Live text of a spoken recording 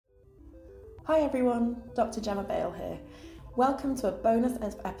Hi everyone, Dr. Gemma Bale here. Welcome to a bonus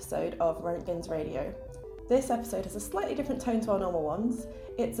episode of Roentgens Radio. This episode has a slightly different tone to our normal ones.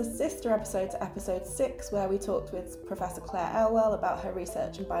 It's a sister episode to episode 6 where we talked with Professor Claire Elwell about her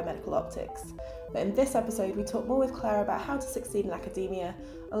research in biomedical optics. But in this episode we talk more with Claire about how to succeed in academia,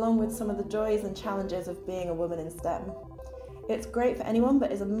 along with some of the joys and challenges of being a woman in STEM. It's great for anyone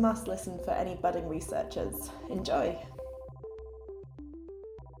but is a must listen for any budding researchers. Enjoy!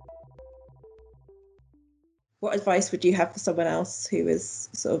 What advice would you have for someone else who is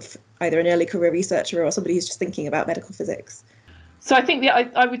sort of either an early career researcher or somebody who's just thinking about medical physics? So I think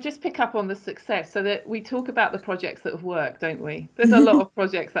I would just pick up on the success, so that we talk about the projects that have worked, don't we? There's a lot of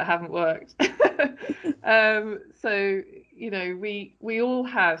projects that haven't worked. So, you know, we all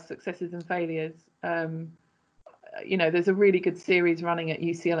have successes and failures. You know, there's a really good series running at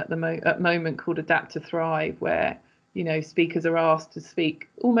UCL at the moment called Adapt to Thrive, where, you know, speakers are asked to speak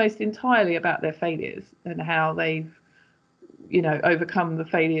almost entirely about their failures and how they've, you know, overcome the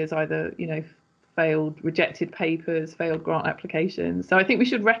failures, either, you know, failed rejected papers, failed grant applications. So I think we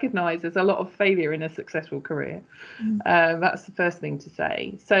should recognise there's a lot of failure in a successful career. That's the first thing to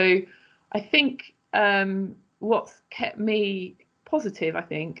say. So I think what's kept me positive, I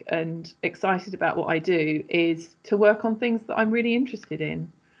think, and excited about what I do is to work on things that I'm really interested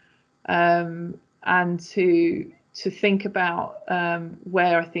in, and to think about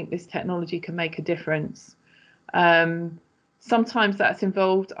where I think this technology can make a difference. Sometimes that's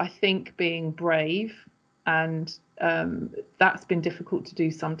involved, I think, being brave, and that's been difficult to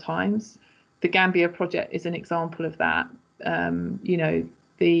do sometimes. The Gambia project is an example of that. You know,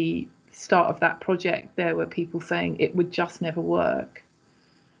 the start of that project, there were people saying it would just never work.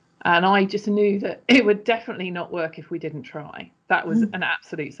 And I just knew that it would definitely not work if we didn't try. That was an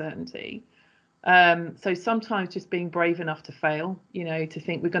absolute certainty. So sometimes just being brave enough to fail, you know, to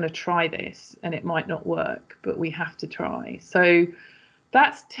think we're going to try this and it might not work, but we have to try. So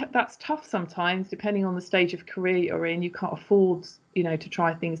that's tough sometimes, depending on the stage of career you're in. You can't afford, you know, to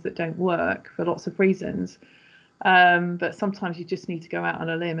try things that don't work for lots of reasons. But sometimes you just need to go out on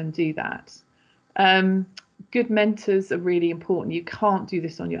a limb and do that. Good mentors are really important. You can't do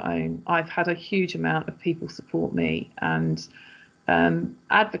this on your own. I've had a huge amount of people support me and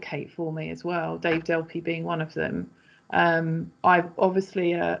advocate for me as well, Dave Delpy being one of them. I'm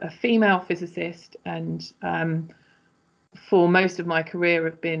obviously a female physicist, and for most of my career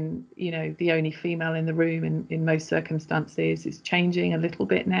have been, you know, the only female in the room in most circumstances. It's changing a little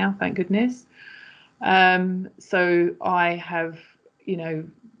bit now, thank goodness. So I have, you know,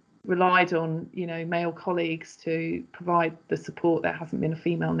 relied on, you know, male colleagues to provide the support. There hasn't been a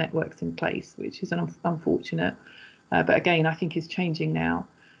female networks in place, which is unfortunate. But again, I think is changing now.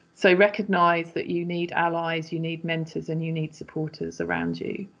 So recognise that you need allies, you need mentors, and you need supporters around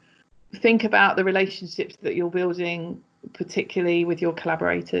you. Think about the relationships that you're building, particularly with your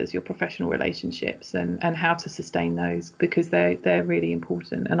collaborators, your professional relationships, and how to sustain those, because they're really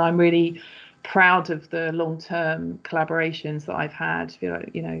important. And I'm really proud of the long-term collaborations that I've had,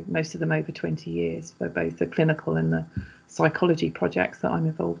 you know, most of them over 20 years for both the clinical and the psychology projects that I'm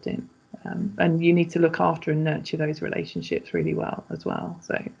involved in. And you need to look after and nurture those relationships really well as well.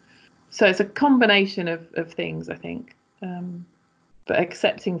 So it's a combination of things, I think. But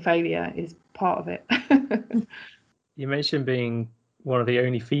accepting failure is part of it. You mentioned being one of the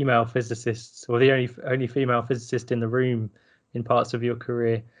only female physicists, or the only female physicist in the room in parts of your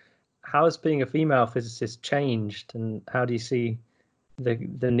career. How has being a female physicist changed, and how do you see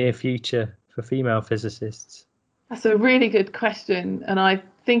the near future for female physicists? That's a really good question, and I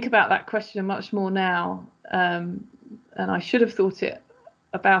think about that question much more now, and I should have thought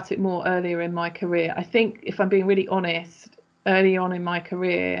about it more earlier in my career. I think, if I'm being really honest, early on in my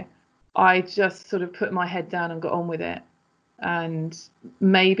career, I just sort of put my head down and got on with it, and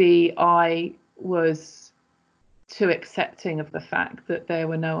maybe I was too accepting of the fact that there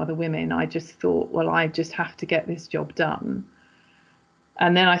were no other women. I just thought, well, I just have to get this job done.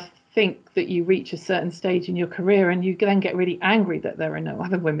 And then I think that you reach a certain stage in your career and you then get really angry that there are no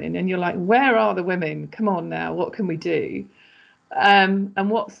other women, and you're like, where are the women? Come on now, what can we do? And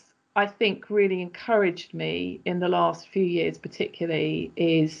what's, I think, really encouraged me in the last few years particularly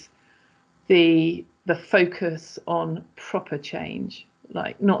is the focus on proper change,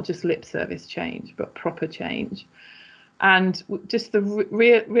 like not just lip service change, but proper change. And just the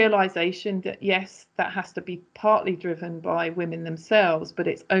realization that, yes, that has to be partly driven by women themselves, but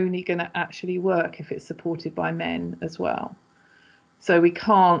it's only going to actually work if it's supported by men as well. So we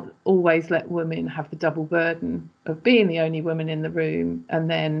can't always let women have the double burden of being the only woman in the room and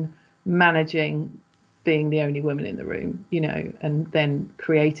then managing being the only woman in the room, and then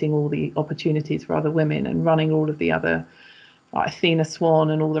creating all the opportunities for other women and running all of the other, like Athena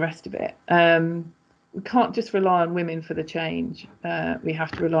Swan and all the rest of it. We can't just rely on women for the change. We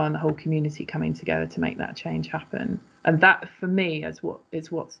have to rely on the whole community coming together to make that change happen. And that, for me,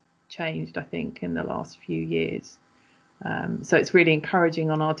 is what's changed, I think, in the last few years. So it's really encouraging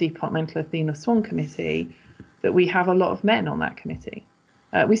on our departmental Athena Swan committee that we have a lot of men on that committee.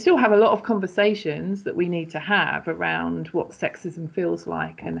 We still have a lot of conversations that we need to have around what sexism feels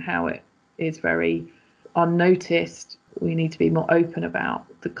like and how it is very unnoticed. We need to be more open about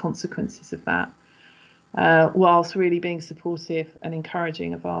the consequences of that, whilst really being supportive and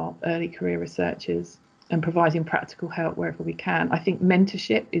encouraging of our early career researchers and providing practical help wherever we can. I think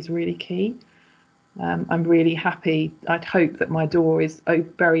mentorship is really key. I'm really happy. I'd hope that my door is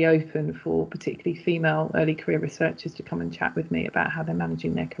very open for particularly female early career researchers to come and chat with me about how they're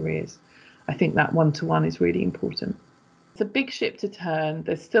managing their careers. I think that one-to-one is really important. It's a big ship to turn.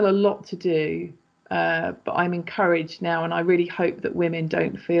 There's still a lot to do, but I'm encouraged now, and I really hope that women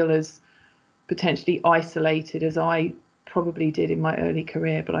don't feel as potentially isolated as I probably did in my early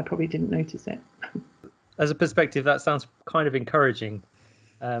career, but I probably didn't notice it. As a perspective, that sounds kind of encouraging.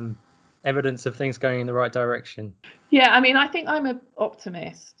 Evidence of things going in the right direction. Yeah, I mean, I think I'm an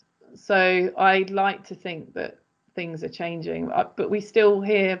optimist, so I like to think that things are changing, but we still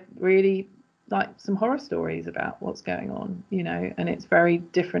hear really like some horror stories about what's going on, and it's very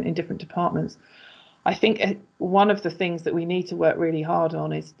different in different departments. I think one of the things that we need to work really hard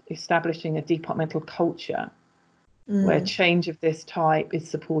on is establishing a departmental culture where change of this type is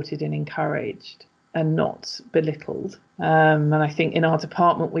supported and encouraged and not belittled. And I think in our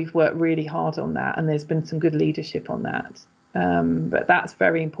department, we've worked really hard on that, and there's been some good leadership on that. But that's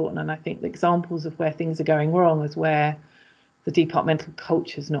very important. And I think the examples of where things are going wrong is where the departmental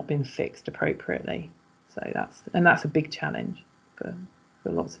culture has not been fixed appropriately. So that's a big challenge for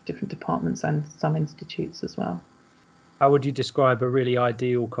lots of different departments and some institutes as well. How would you describe a really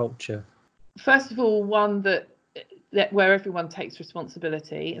ideal culture? First of all, one that where everyone takes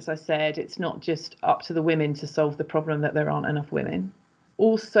responsibility. As I said, it's not just up to the women to solve the problem that there aren't enough women.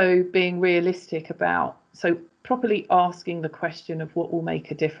 Also being realistic about, so properly asking the question of what will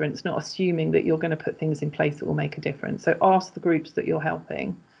make a difference, not assuming that you're going to put things in place that will make a difference. So ask the groups that you're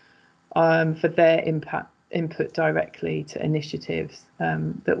helping for their input directly to initiatives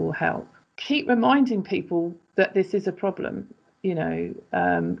that will help. Keep reminding people that this is a problem.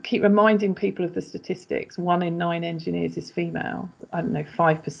 Keep reminding people of the statistics. 1 in 9 engineers is female.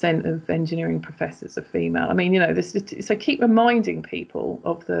 5% of engineering professors are female. I mean, so keep reminding people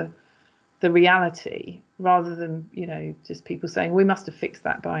of the reality rather than, just people saying we must have fixed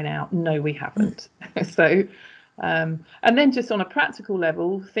that by now. No, we haven't. So, and then just on a practical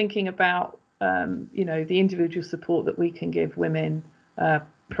level, thinking about, the individual support that we can give women,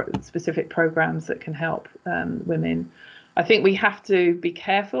 specific programs that can help women. I think we have to be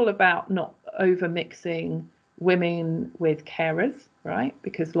careful about not over mixing women with carers, right?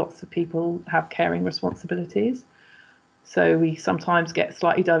 Because lots of people have caring responsibilities. So we sometimes get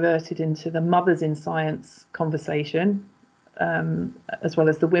slightly diverted into the mothers in science conversation, as well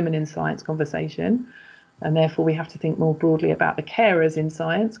as the women in science conversation. And therefore we have to think more broadly about the carers in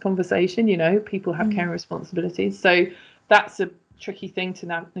science conversation. People have caring responsibilities. So that's a tricky thing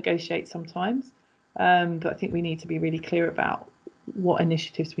to negotiate sometimes. But I think we need to be really clear about what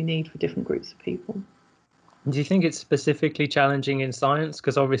initiatives we need for different groups of people. Do you think it's specifically challenging in science?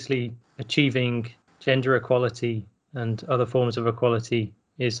 Because obviously achieving gender equality and other forms of equality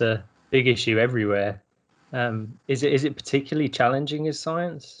is a big issue everywhere. Is it particularly challenging in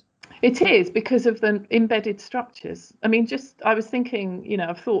science? It is, because of the embedded structures. I mean, I was thinking,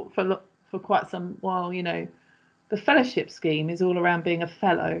 I've thought for quite some while, the fellowship scheme is all around being a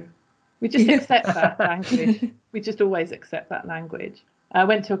fellow. We just accept that language. We just always accept that language. I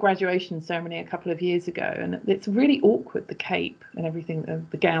went to a graduation ceremony a couple of years ago, and it's really awkward, the cape and everything,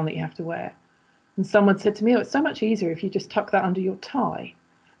 the gown that you have to wear. And someone said to me, it's so much easier if you just tuck that under your tie.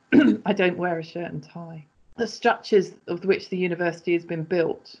 I don't wear a shirt and tie. The structures of which the university has been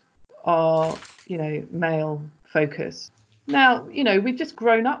built are, male focused. Now, we've just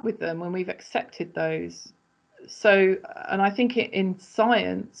grown up with them when we've accepted those. So, and I think in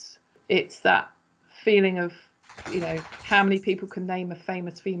science, it's that feeling of, how many people can name a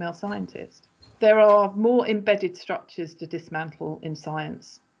famous female scientist? There are more embedded structures to dismantle in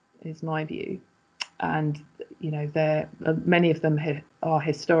science, is my view. And, many of them are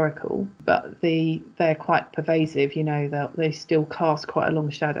historical, but they're quite pervasive, they still cast quite a long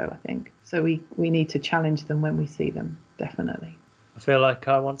shadow, I think. So we need to challenge them when we see them, definitely. I feel like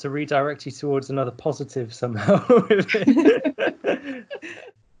I want to redirect you towards another positive somehow.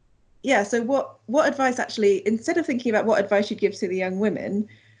 Yeah, so what advice actually, instead of thinking about what advice you'd give to the young women,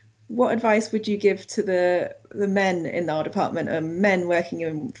 what advice would you give to the men in our department, men working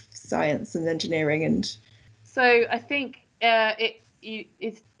in science and engineering? And so I think I'd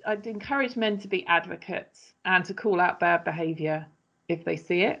encourage men to be advocates and to call out bad behaviour if they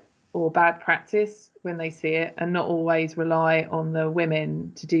see it, or bad practice when they see it, and not always rely on the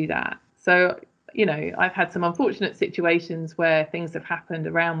women to do that. So, you know, I've had some unfortunate situations where things have happened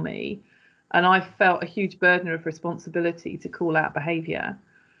around me, and I've felt a huge burden of responsibility to call out behaviour.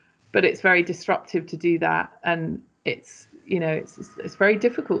 But it's very disruptive to do that, and it's, you know, it's very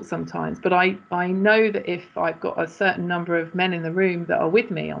difficult sometimes. But I know that if I've got a certain number of men in the room that are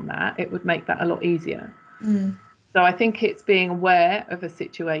with me on that, it would make that a lot easier. So I think it's being aware of a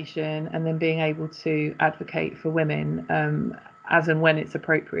situation and then being able to advocate for women as and when it's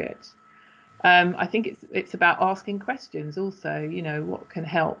appropriate. I think it's about asking questions also, you know, what can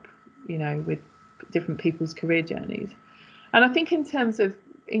help, you know, with different people's career journeys. And I think in terms of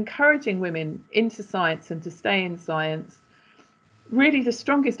encouraging women into science and to stay in science, really the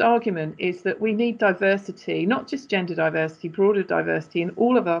strongest argument is that we need diversity, not just gender diversity, broader diversity in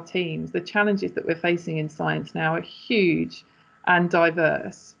all of our teams. The challenges that we're facing in science now are huge and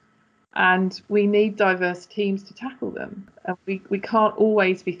diverse, and we need diverse teams to tackle them. We can't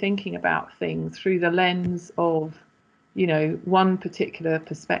always be thinking about things through the lens of, you know, one particular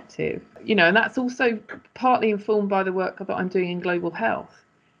perspective, you know, and that's also partly informed by the work that I'm doing in global health.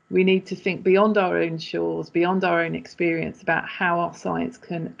 We need to think beyond our own shores, beyond our own experience, about how our science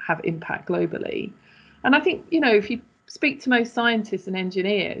can have impact globally. And I think, you know, if you speak to most scientists and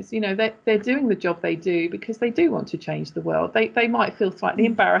engineers, you know, they're doing the job they do because they do want to change the world. They might feel slightly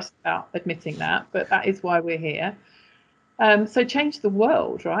embarrassed about admitting that, but that is why we're here. So change the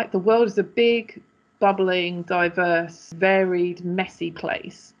world, right? The world is a big, bubbling, diverse, varied, messy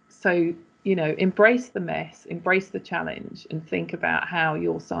place. So, you know, embrace the mess, embrace the challenge, and think about how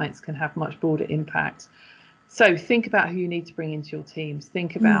your science can have much broader impact. So think about who you need to bring into your teams.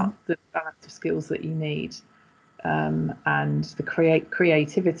 Think about the balance of skills that you need, and the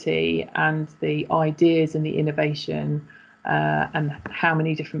creativity and the ideas and the innovation, and how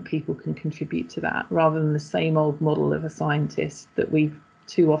many different people can contribute to that, rather than the same old model of a scientist that we've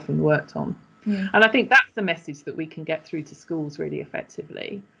too often worked on. And I think that's the message that we can get through to schools really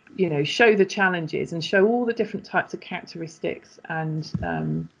effectively. You know, show the challenges and show all the different types of characteristics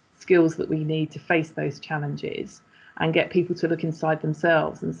and skills that we need to face those challenges, and get people to look inside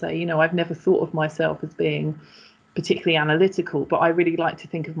themselves and say, you know, I've never thought of myself as being particularly analytical, but I really like to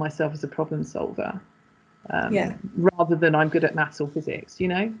think of myself as a problem solver, rather than I'm good at maths or physics, you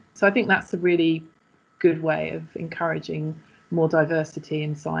know. So I think that's a really good way of encouraging more diversity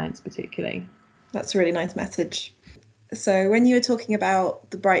in science particularly. That's a really nice message. So when you were talking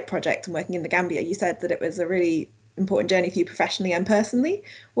about the Bright project and working in the Gambia, you said that it was a really important journey for you professionally and personally.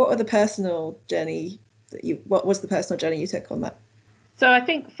 What was the personal journey you took on that? So I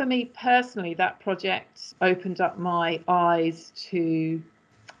think for me personally, that project opened up my eyes to,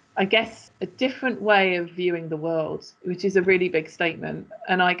 I guess, a different way of viewing the world, which is a really big statement.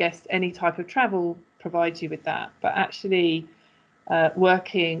 And I guess any type of travel provides you with that. But actually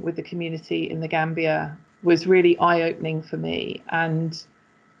working with the community in the Gambia was really eye-opening for me, and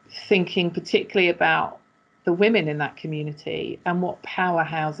thinking particularly about the women in that community and what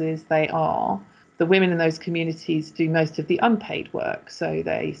powerhouses they are. The women in those communities do most of the unpaid work, so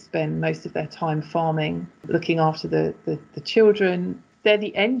they spend most of their time farming, looking after the children. They're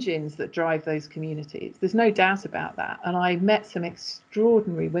the engines that drive those communities. There's no doubt about that. And I met some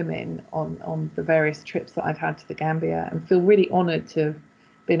extraordinary women on the various trips that I've had to the Gambia, and feel really honoured to have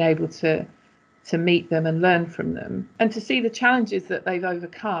been able to meet them and learn from them, and to see the challenges that they've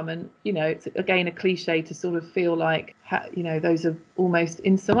overcome. And, you know, it's again a cliche to sort of feel like, you know, those are almost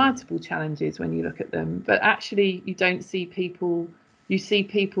insurmountable challenges when you look at them. But actually you don't see people, you see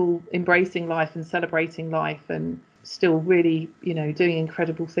people embracing life and celebrating life, and still really, you know, doing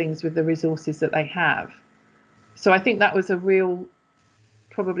incredible things with the resources that they have. So I think that was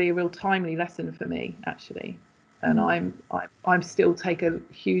probably a real timely lesson for me, actually. And I'm still take a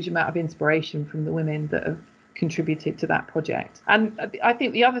huge amount of inspiration from the women that have contributed to that project. And I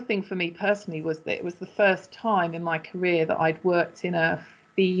think the other thing for me personally was that it was the first time in my career that I'd worked in a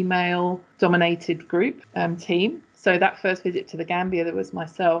female dominated group team. So that first visit to the Gambia, there was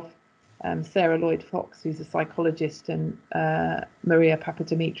myself, Sarah Lloyd Fox, who's a psychologist, and Maria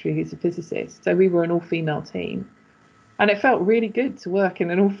Papadimitriou, who's a physicist. So we were an all-female team. And it felt really good to work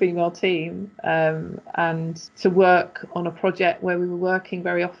in an all-female team, and to work on a project where we were working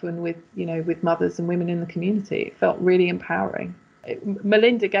very often with, with mothers and women in the community. It felt really empowering.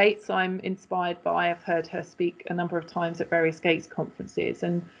 Melinda Gates, I'm inspired by. I've heard her speak a number of times at various Gates conferences,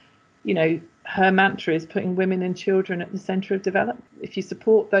 and her mantra is putting women and children at the centre of development. If you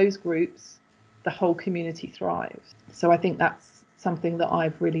support those groups, the whole community thrives. So I think that's something that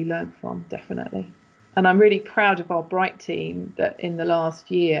I've really learned from, definitely. And I'm really proud of our Bright team, that in the last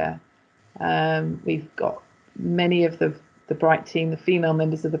year, we've got many of the Bright team, the female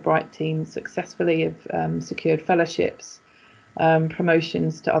members of the Bright team, successfully have secured fellowships,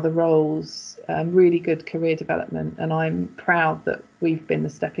 promotions to other roles, really good career development. And I'm proud that we've been the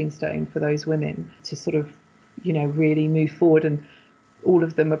stepping stone for those women to sort of, really move forward. And all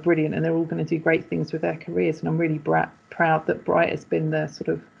of them are brilliant, and they're all going to do great things with their careers. And I'm really proud that Bright has been the sort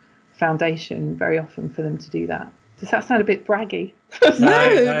of foundation very often for them to do that. Does that sound a bit braggy? No,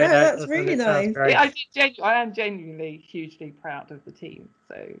 that's really nice. I am genuinely hugely proud of the team.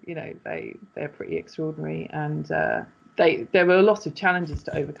 So they're pretty extraordinary, and there were a lot of challenges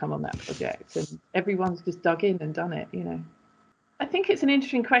to overcome on that project, and everyone's just dug in and done it. I think it's an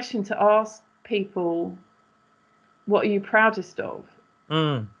interesting question to ask people, what are you proudest of?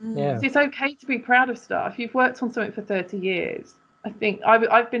 Yeah. It's okay to be proud of stuff. You've worked on something for 30 years. I think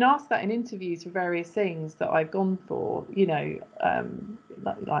I've been asked that in interviews for various things that I've gone for,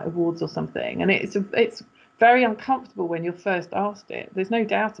 like awards or something. And it's very uncomfortable when you're first asked it. There's no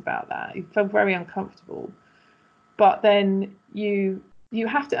doubt about that. You feel very uncomfortable. But then you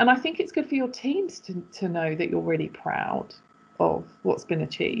have to, and I think it's good for your teams to know that you're really proud of what's been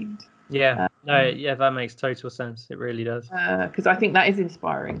achieved. Yeah, that makes total sense. It really does. Because I think that is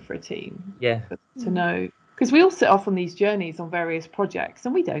inspiring for a team. Yeah. To know. Because we all set off on these journeys on various projects,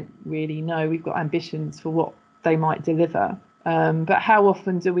 and we don't really know. We've got ambitions for what they might deliver. But how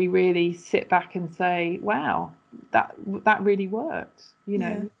often do we really sit back and say, wow, that really worked?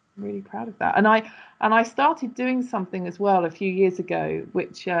 I'm really proud of that. And I started doing something as well a few years ago,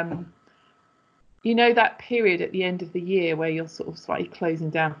 which that period at the end of the year where you're sort of slightly closing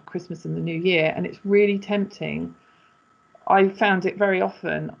down for Christmas and the New Year, and it's really tempting. I found it very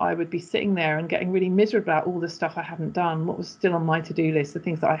often I would be sitting there and getting really miserable about all the stuff I hadn't done, what was still on my to-do list, the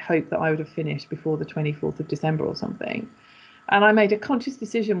things that I hoped that I would have finished before the 24th of December or something. And I made a conscious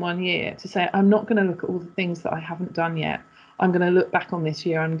decision one year to say, I'm not going to look at all the things that I haven't done yet. I'm going to look back on this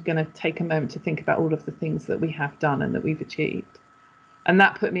year. I'm going to take a moment to think about all of the things that we have done and that we've achieved. And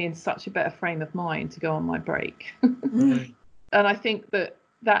that put me in such a better frame of mind to go on my break. And I think that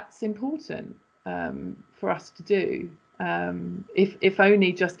that's important for us to do. If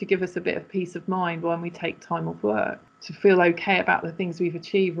only just to give us a bit of peace of mind when we take time off work, to feel okay about the things we've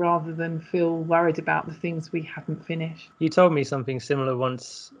achieved rather than feel worried about the things we haven't finished. You told me something similar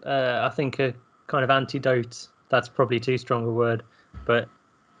once. I think a kind of antidote, that's probably too strong a word, but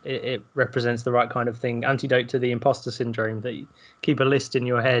it represents the right kind of thing. Antidote to the imposter syndrome, that you keep a list in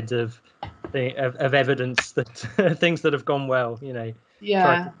your head of evidence that things that have gone well, try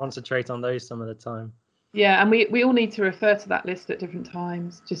to concentrate on those some of the time. Yeah, and we all need to refer to that list at different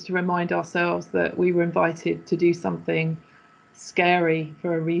times, just to remind ourselves that we were invited to do something scary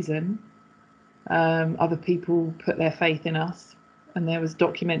for a reason. Other people put their faith in us, and there was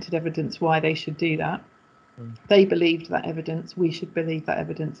documented evidence why they should do that. They believed that evidence. We should believe that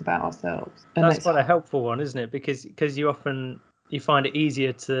evidence about ourselves. And that's quite a helpful one, isn't it? Because you find it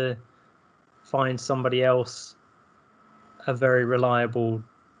easier to find somebody else a very reliable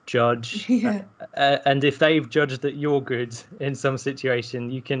judge, and if they've judged that you're good in some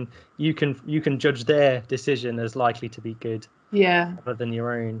situation, you can judge their decision as likely to be good, rather than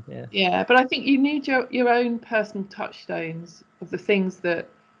your own. But I think you need your own personal touchstones of the things that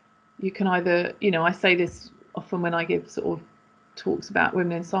you can either, I say this often when I give sort of talks about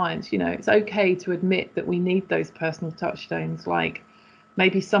women in science, it's okay to admit that we need those personal touchstones, like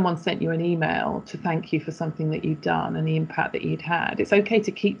maybe someone sent you an email to thank you for something that you'd done and the impact that you'd had. It's okay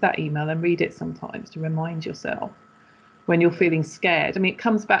to keep that email and read it sometimes to remind yourself when you're feeling scared. I mean, it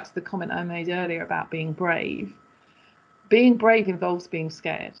comes back to the comment I made earlier about being brave. Being brave involves being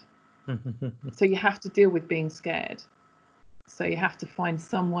scared. So you have to deal with being scared. So you have to find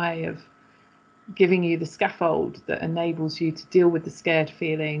some way of giving you the scaffold that enables you to deal with the scared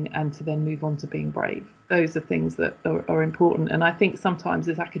feeling and to then move on to being brave. Those are things that are important. And I think sometimes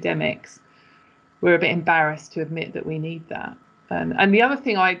as academics, we're a bit embarrassed to admit that we need that. And the other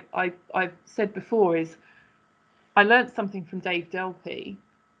thing I've said before is I learned something from Dave Delpy,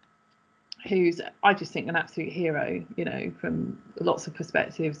 who's, I just think, an absolute hero, from lots of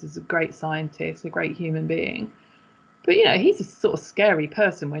perspectives, as a great scientist, a great human being. But he's a sort of scary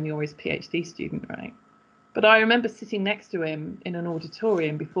person when you're his PhD student, right? But I remember sitting next to him in an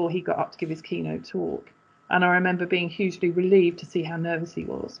auditorium before he got up to give his keynote talk. And I remember being hugely relieved to see how nervous he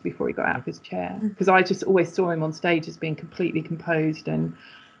was before he got out of his chair, because I just always saw him on stage as being completely composed and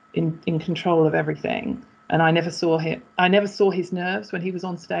in control of everything. And I never saw his nerves when he was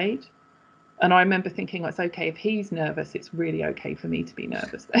on stage. And I remember thinking, it's okay if he's nervous, it's really okay for me to be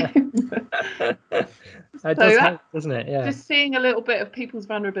nervous. It does help, doesn't it? Yeah. Just seeing a little bit of people's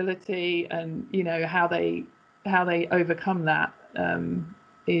vulnerability and how they overcome that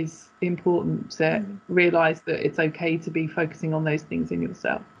is important to realise that it's okay to be focusing on those things in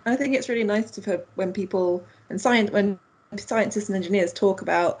yourself. I think it's really nice when people when scientists and engineers talk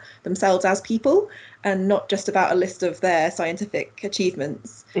about themselves as people and not just about a list of their scientific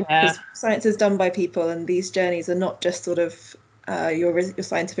achievements. Because science is done by people, and these journeys are not just sort of your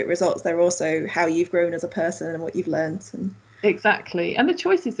scientific results. They're also how you've grown as a person and what you've learned. Exactly, and the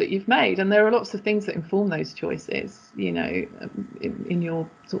choices that you've made, and there are lots of things that inform those choices, in your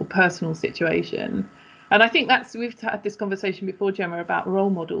sort of personal situation. And I think we've had this conversation before, Gemma, about role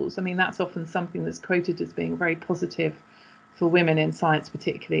models. I mean, that's often something that's quoted as being very positive for women in science,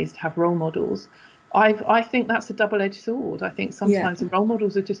 particularly, is to have role models. I think that's a double-edged sword. I think sometimes role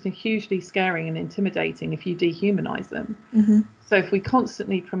models are just hugely scary and intimidating if you dehumanize them. Mm-hmm. So if we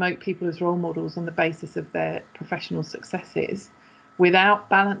constantly promote people as role models on the basis of their professional successes, without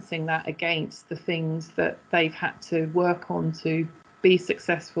balancing that against the things that they've had to work on to be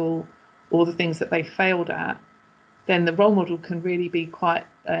successful, or the things that they failed at, then the role model can really be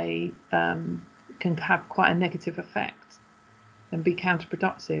can have quite a negative effect and be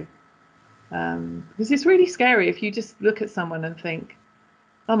counterproductive. Because it's really scary if you just look at someone and think,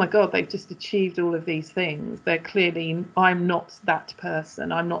 oh my God, they've just achieved all of these things. They're clearly, I'm not that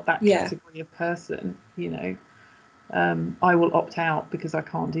person. I'm not that category of person. I will opt out because I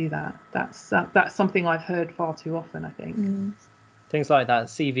can't do that. That's something I've heard far too often, I think. Things like that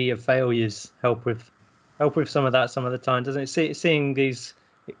CV of failures help with some of the time, doesn't it? Seeing these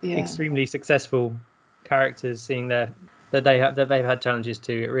extremely successful characters, seeing that they've had challenges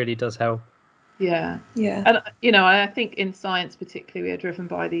too, it really does help. Yeah. And I think in science particularly, we are driven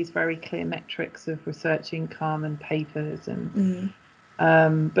by these very clear metrics of research income and papers, and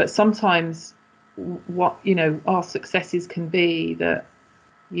but sometimes what our successes can be that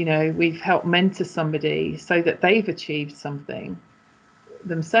we've helped mentor somebody so that they've achieved something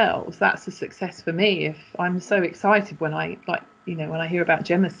themselves. That's a success for me. If I'm so excited when I hear about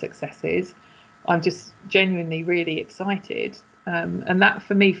Gemma's successes, I'm just genuinely really excited. And that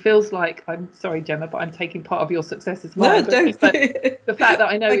for me feels like, I'm sorry, Gemma, but I'm taking part of your success as well. No, don't. The fact that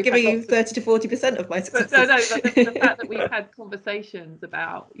I know I'm giving you 30 to 40% of my successes. But the fact that we've had conversations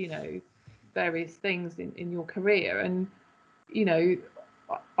about various things in your career, and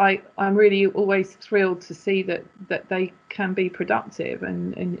I'm really always thrilled to see that they can be productive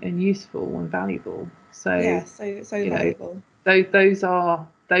and useful and valuable. So so valuable.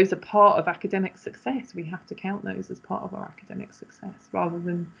 Those are part of academic success. We have to count those as part of our academic success, rather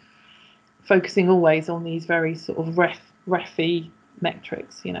than focusing always on these very sort of refy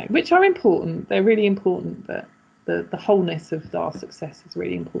metrics, which are important. They're really important, but the wholeness of our success is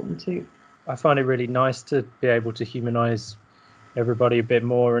really important too. I find it really nice to be able to humanize everybody a bit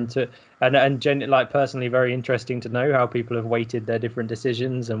more, and personally very interesting to know how people have weighted their different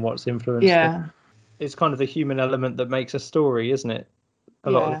decisions and what's influenced them. It's kind of the human element that makes a story, isn't it? A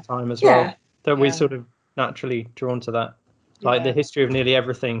lot of the time as well, that we're sort of naturally drawn to that. Like the history of nearly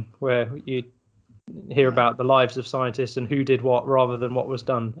everything, where you hear about the lives of scientists and who did what rather than what was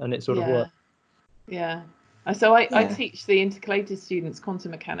done, and it sort of worked. So I teach the intercalated students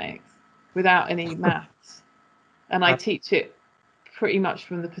quantum mechanics without any maths, and I teach it pretty much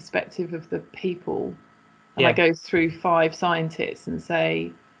from the perspective of the people, and I go through 5 scientists and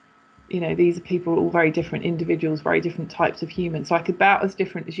say, these are people, all very different individuals, very different types of humans, like about as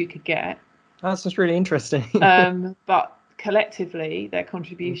different as you could get. That's just really interesting. But collectively, their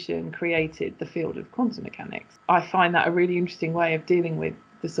contribution created the field of quantum mechanics. I find that a really interesting way of dealing with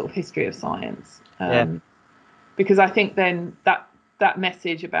the sort of history of science, because I think then that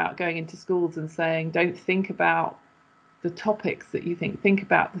message about going into schools and saying, don't think about the topics that you think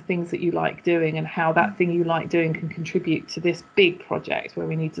about the things that you like doing, and how that thing you like doing can contribute to this big project where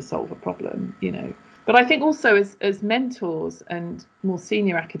we need to solve a problem, But I think also as mentors and more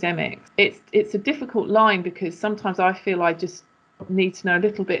senior academics, it's a difficult line, because sometimes I feel I just need to know a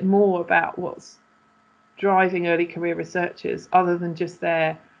little bit more about what's driving early career researchers other than just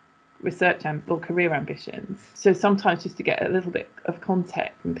their research or career ambitions. So sometimes just to get a little bit of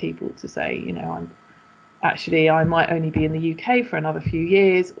context from people to say, actually I might only be in the UK for another few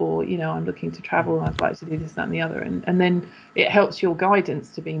years, or I'm looking to travel and I'd like to do this, that and the other, and then it helps your guidance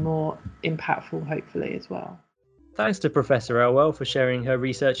to be more impactful, hopefully, as well. Thanks to Professor Elwell for sharing her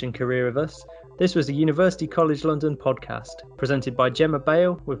research and career with us. This was a University College London podcast, presented by Gemma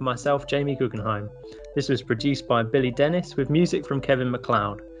Bale with myself, Jamie Guggenheim. This was produced by Billy Dennis with music from Kevin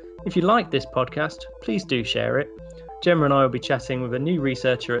MacLeod. If you like this podcast, please do share it. Gemma and I will be chatting with a new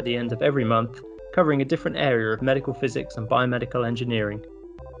researcher at the end of every month, covering a different area of medical physics and biomedical engineering.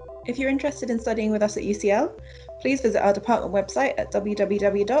 If you're interested in studying with us at UCL, please visit our department website at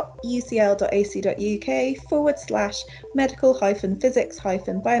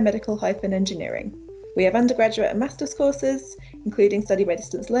www.ucl.ac.uk/medical-physics-biomedical-engineering. We have undergraduate and master's courses, including study by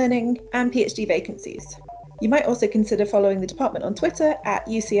distance learning and PhD vacancies. You might also consider following the department on Twitter at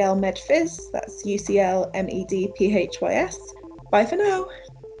UCL MedPhys, that's UCL MEDPHYS. Bye for now.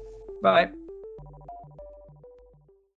 Bye.